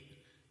to wait.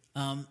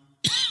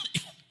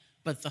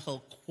 But the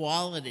whole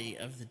quality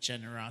of the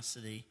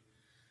generosity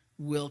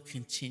will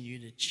continue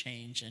to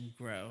change and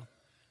grow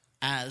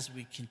as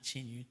we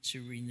continue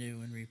to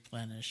renew and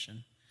replenish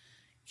and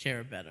care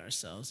about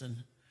ourselves.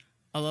 And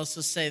I'll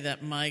also say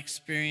that my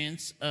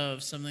experience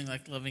of something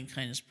like loving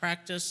kindness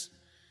practice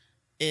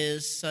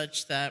is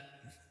such that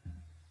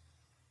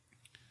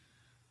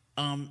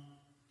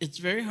it's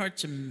very hard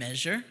to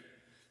measure.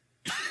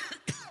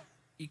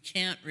 You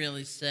can't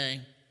really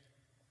say,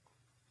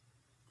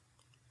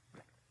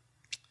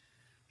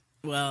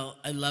 well,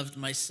 I loved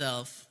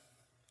myself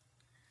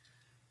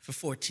for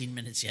 14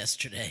 minutes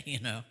yesterday,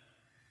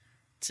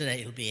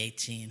 Today it'll be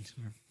 18.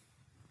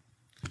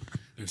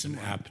 There's an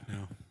app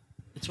now.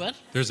 It's what?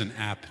 There's an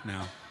app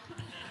now.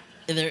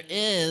 There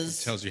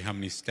is. It tells you how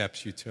many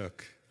steps you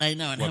took. I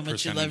know, and how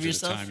much you love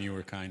yourself. What percentage of the time you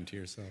were kind to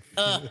yourself.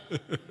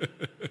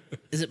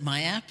 Is it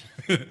my app?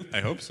 I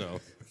hope so.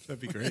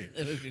 That'd be great.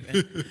 That would be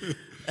great.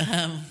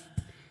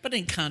 But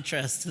in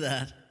contrast to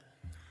that,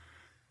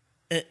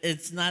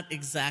 it's not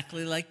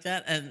exactly like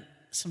that, and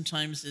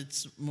sometimes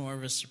it's more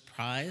of a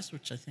surprise,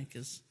 which I think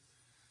is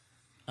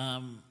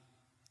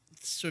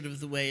sort of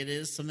the way it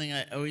is. Something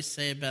I always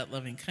say about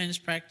loving kindness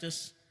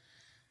practice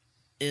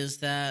is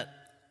that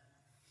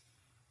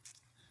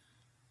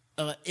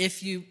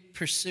if you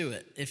pursue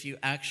it, if you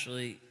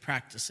actually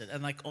practice it,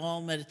 and like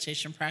all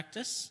meditation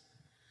practice,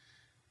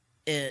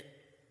 it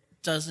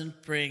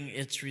doesn't bring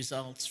its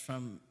results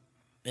from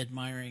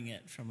admiring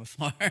it from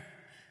afar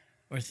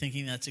or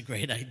thinking that's a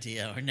great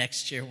idea, or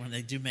next year when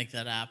they do make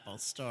that app, I'll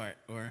start,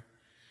 or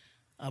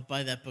I'll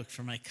buy that book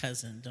for my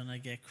cousin, don't I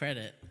get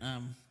credit?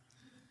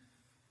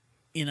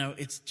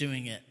 It's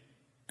doing it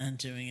and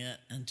doing it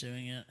and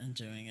doing it and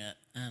doing it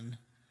and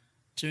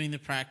doing the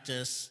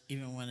practice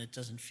even when it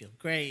doesn't feel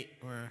great,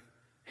 or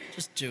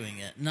just doing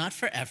it. Not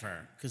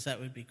forever, because that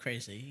would be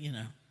crazy,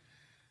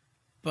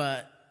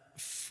 but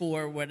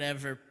for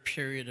whatever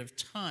period of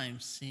time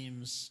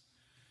seems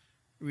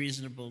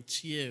reasonable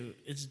to you,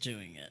 it's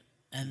doing it.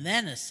 And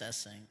then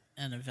assessing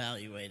and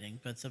evaluating.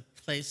 But the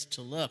place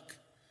to look,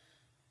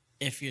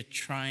 if you're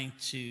trying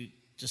to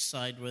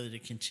decide whether to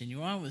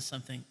continue on with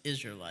something,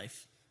 is your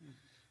life.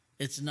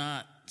 It's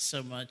not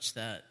so much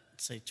that,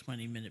 say,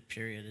 20-minute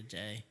period a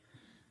day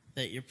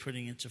that you're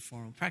putting into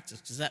formal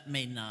practice, because that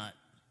may not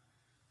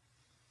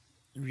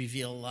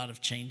reveal a lot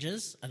of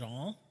changes at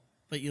all,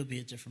 but you'll be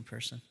a different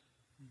person.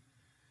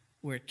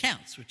 Where it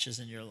counts, which is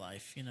in your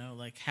life,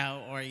 like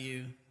how are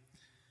you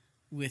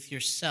with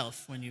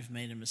yourself when you've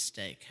made a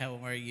mistake? How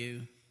are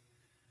you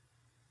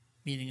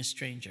meeting a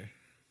stranger?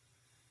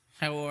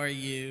 How are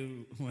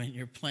you when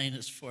your plane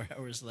is 4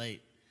 hours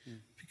late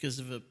because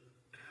of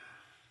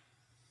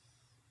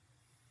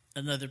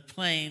another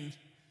plane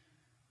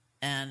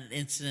and an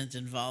incident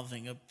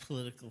involving a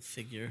political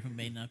figure who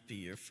may not be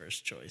your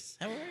first choice.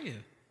 How are you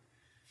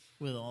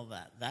with all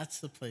that? That's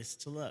the place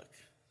to look.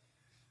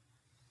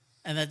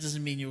 And that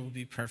doesn't mean you will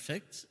be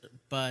perfect,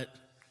 but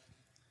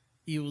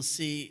you will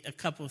see a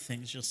couple of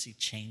things. You'll see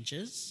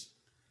changes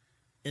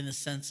in the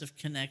sense of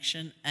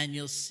connection, and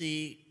you'll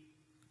see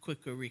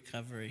quicker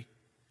recovery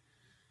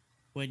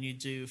when you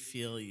do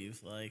feel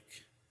you've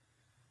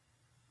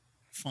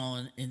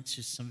fallen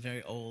into some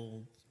very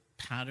old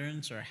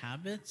patterns or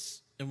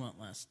habits. It won't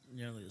last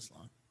nearly as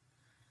long.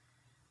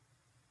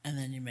 And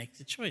then you make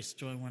the choice.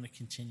 Do I want to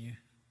continue?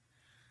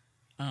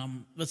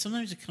 But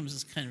sometimes it comes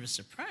as kind of a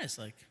surprise.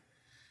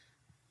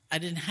 I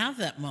didn't have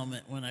that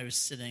moment when I was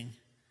sitting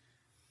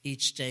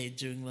each day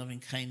doing loving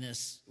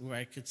kindness where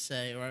I could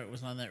say, or I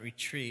was on that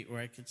retreat where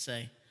I could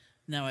say,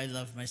 now I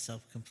love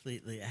myself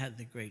completely. I had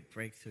the great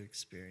breakthrough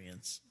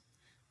experience.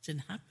 It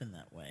didn't happen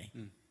that way.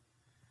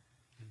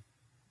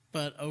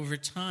 But over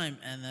time,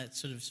 and that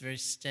sort of very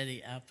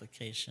steady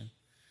application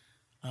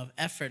of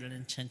effort and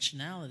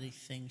intentionality,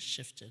 things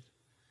shifted.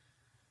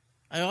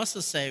 I also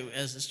say,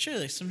 as is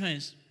true,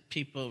 sometimes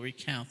people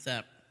recount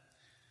that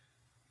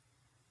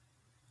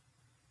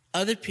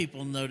other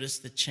people notice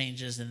the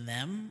changes in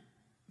them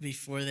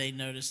before they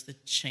notice the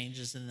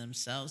changes in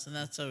themselves, and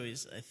that's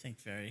always, I think,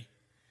 very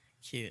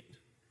cute.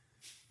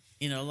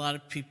 A lot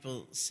of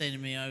people say to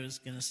me, I was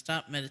going to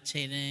stop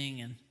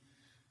meditating and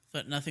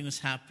thought nothing was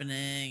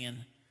happening, and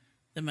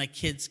then my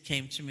kids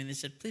came to me and they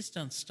said, please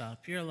don't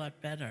stop, you're a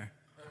lot better.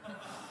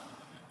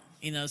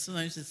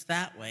 Sometimes it's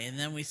that way, and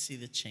then we see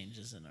the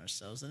changes in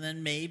ourselves, and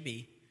then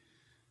maybe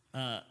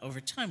over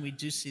time we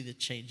do see the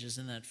changes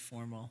in that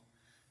formal,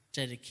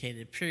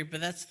 dedicated period,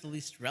 but that's the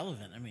least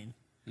relevant.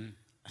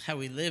 How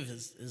we live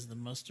is the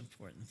most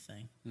important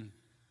thing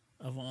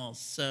of all.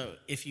 So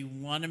if you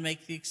want to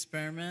make the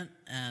experiment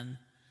and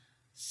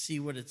see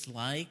what it's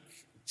like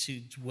to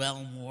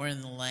dwell more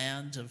in the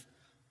land of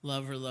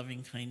love or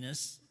loving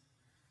kindness,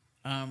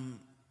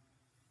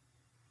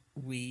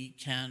 we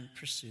can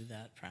pursue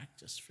that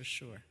practice for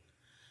sure.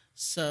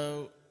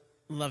 So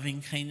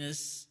loving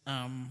kindness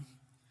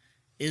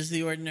is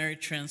the ordinary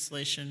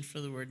translation for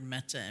the word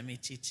metta,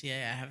 M-E-T-T-A.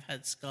 I have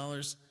had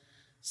scholars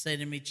say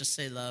to me, just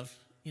say love.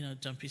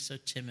 Don't be so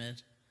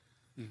timid.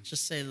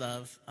 Just say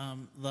love.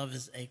 Love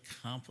is a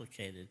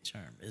complicated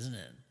term, isn't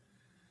it?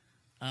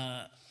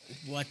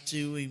 What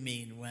do we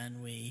mean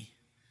when we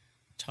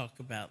talk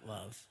about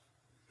love?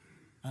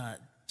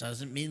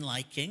 Doesn't mean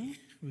liking.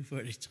 We've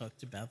already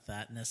talked about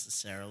that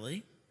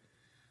necessarily.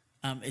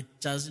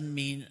 It doesn't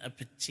mean a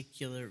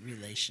particular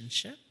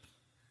relationship.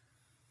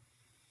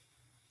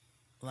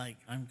 Like,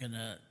 I'm going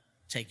to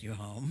take you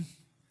home.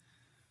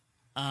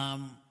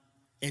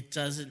 It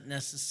doesn't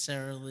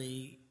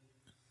necessarily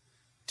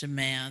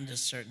demand a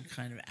certain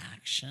kind of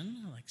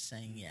action, like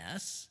saying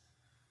yes.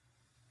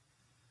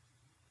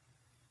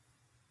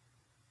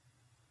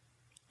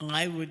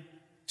 I would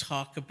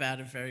talk about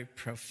a very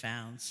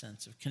profound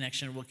sense of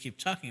connection. We'll keep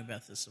talking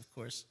about this, of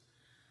course,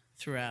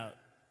 throughout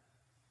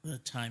the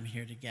time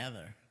here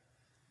together.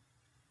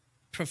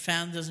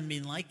 Profound doesn't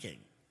mean liking,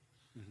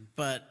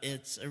 but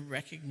it's a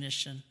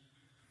recognition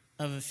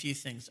of a few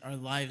things. Our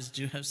lives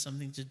do have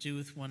something to do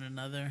with one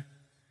another,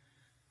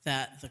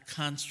 that the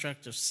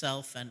construct of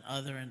self and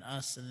other and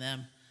us and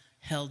them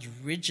held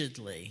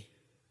rigidly,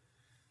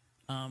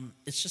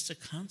 it's just a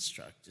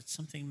construct. It's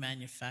something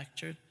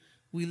manufactured.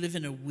 We live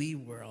in a we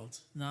world,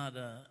 not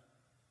a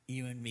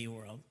you and me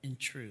world, in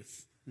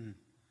truth.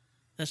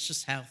 That's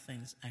just how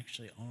things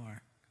actually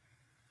are.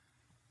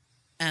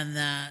 And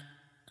that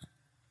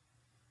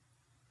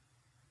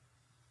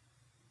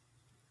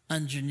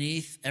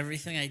underneath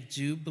everything, I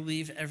do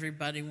believe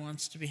everybody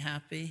wants to be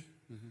happy.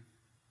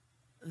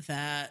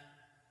 That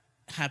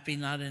happy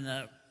not in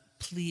a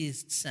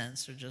pleased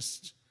sense or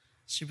just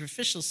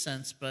superficial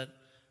sense, but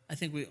I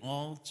think we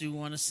all do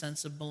want a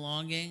sense of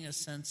belonging, a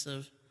sense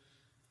of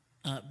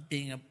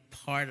being a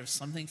part of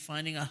something,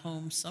 finding a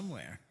home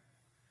somewhere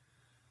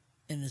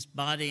in this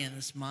body, in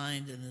this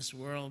mind, in this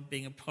world,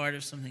 being a part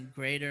of something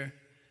greater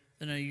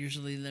than our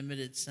usually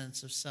limited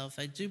sense of self.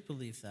 I do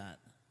believe that.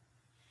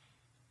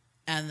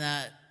 And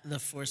that the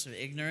force of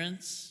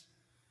ignorance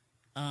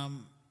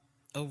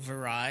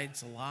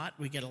overrides a lot.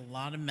 We get a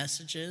lot of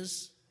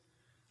messages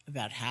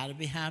about how to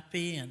be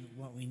happy and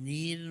what we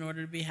need in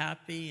order to be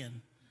happy,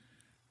 and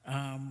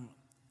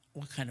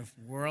what kind of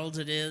world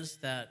it is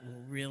that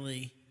will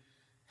really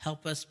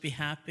help us be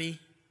happy.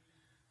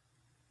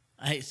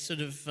 I sort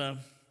of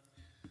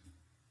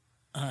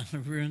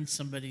ruined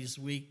somebody's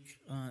week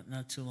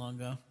not too long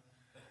ago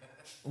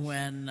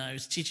when I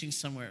was teaching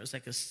somewhere. It was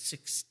like a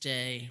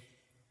 6-day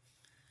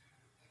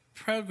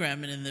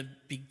program, and in the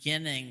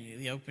beginning,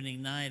 the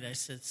opening night, I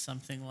said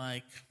something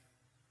like,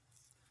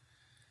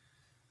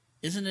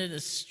 isn't it a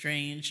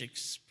strange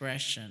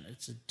expression?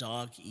 It's a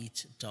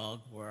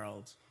dog-eat-dog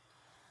world.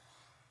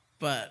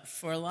 But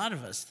for a lot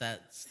of us,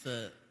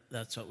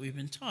 that's what we've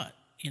been taught.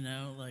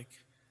 Like,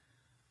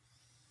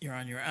 you're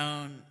on your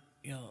own.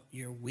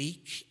 You're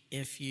weak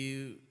if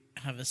you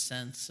have a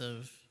sense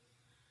of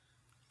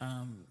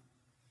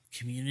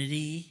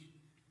community.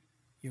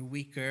 You're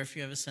weaker if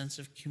you have a sense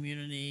of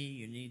community.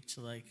 You need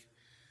to like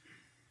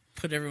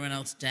put everyone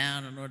else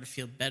down in order to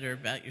feel better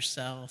about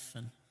yourself.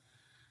 And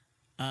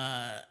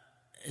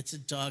it's a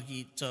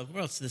dog-eat-dog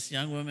world. So this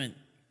young woman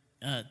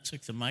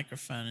took the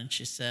microphone and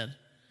she said,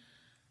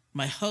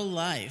 my whole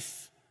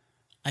life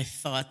I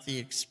thought the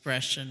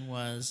expression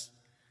was,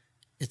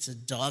 it's a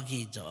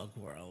dog-eat-dog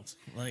world.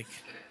 Like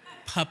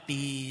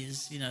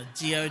puppies,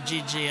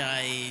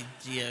 D-O-G-G-I-E,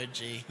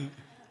 D-O-G,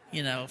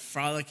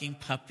 frolicking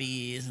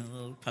puppies and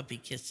little puppy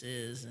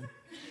kisses. And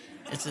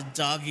it's a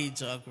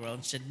dog-eat-dog world.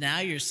 And she said, now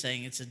you're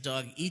saying it's a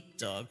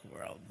dog-eat-dog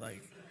world.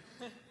 Like,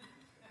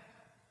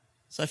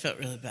 so I felt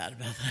really bad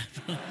about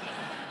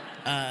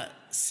that.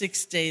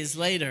 6 days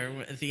later,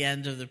 at the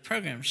end of the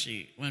program,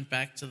 she went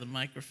back to the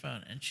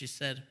microphone and she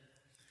said,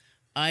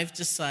 I've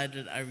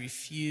decided I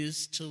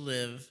refuse to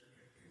live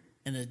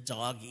in a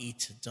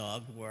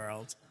dog-eat-dog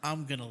world.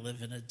 I'm going to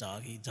live in a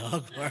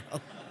dog-eat-dog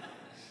world.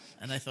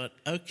 And I thought,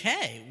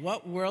 okay,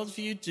 what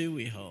worldview do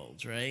we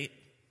hold, right?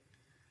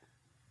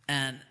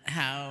 And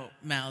how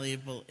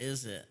malleable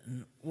is it?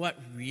 And what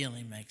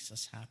really makes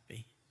us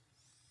happy?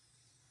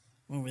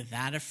 When we're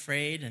that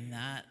afraid and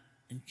that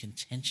in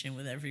contention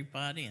with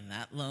everybody and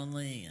that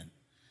lonely, and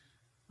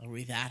are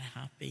we that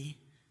happy?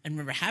 And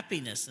remember,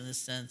 happiness in this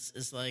sense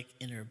is like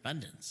inner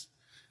abundance,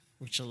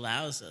 which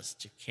allows us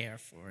to care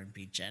for and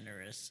be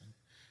generous and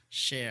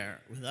share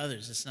with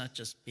others. It's not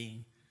just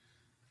being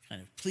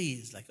kind of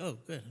pleased, like, oh,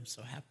 good, I'm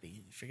so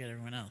happy, and forget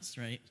everyone else,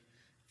 right?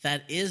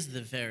 That is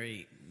the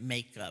very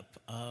makeup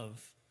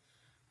of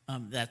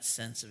that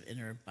sense of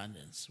inner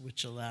abundance,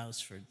 which allows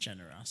for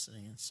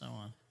generosity and so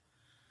on.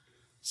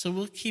 So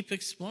we'll keep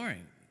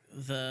exploring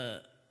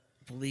the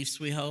beliefs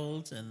we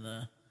hold and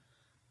the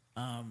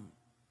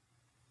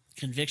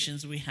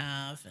convictions we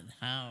have and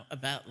how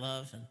about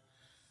love and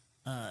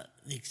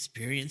the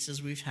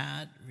experiences we've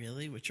had,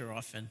 really, which are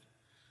often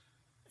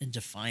in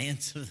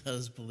defiance of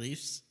those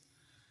beliefs.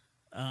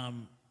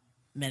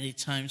 Many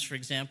times, for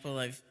example,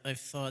 I've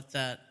thought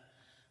that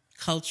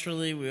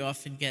culturally we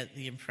often get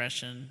the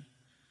impression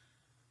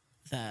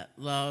that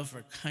love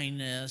or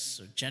kindness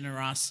or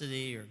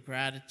generosity or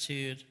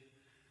gratitude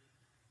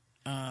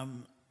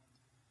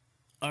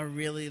are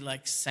really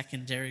like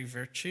secondary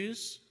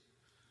virtues.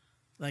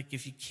 Like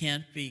if you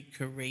can't be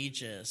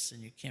courageous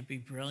and you can't be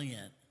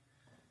brilliant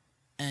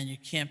and you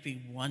can't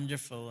be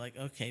wonderful, like,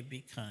 okay,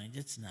 be kind,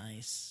 it's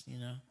nice,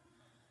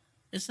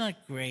 It's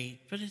not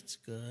great, but it's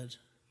good.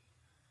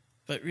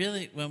 But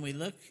really, when we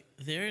look,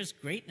 there is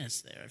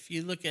greatness there. If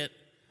you look at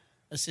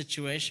a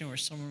situation where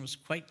someone was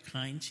quite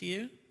kind to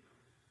you,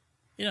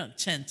 you don't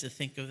tend to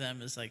think of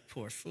them as like,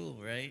 poor fool,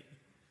 right?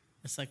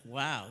 It's like,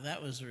 wow,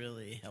 that was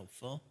really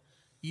helpful.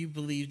 You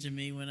believed in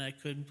me when I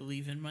couldn't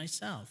believe in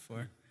myself.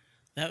 Or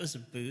that was a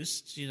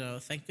boost,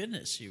 thank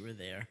goodness you were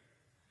there.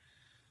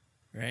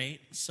 Right?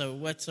 So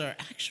what's our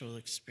actual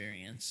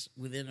experience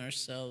within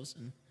ourselves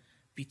and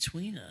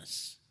between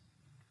us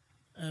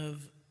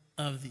of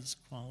these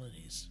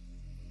qualities?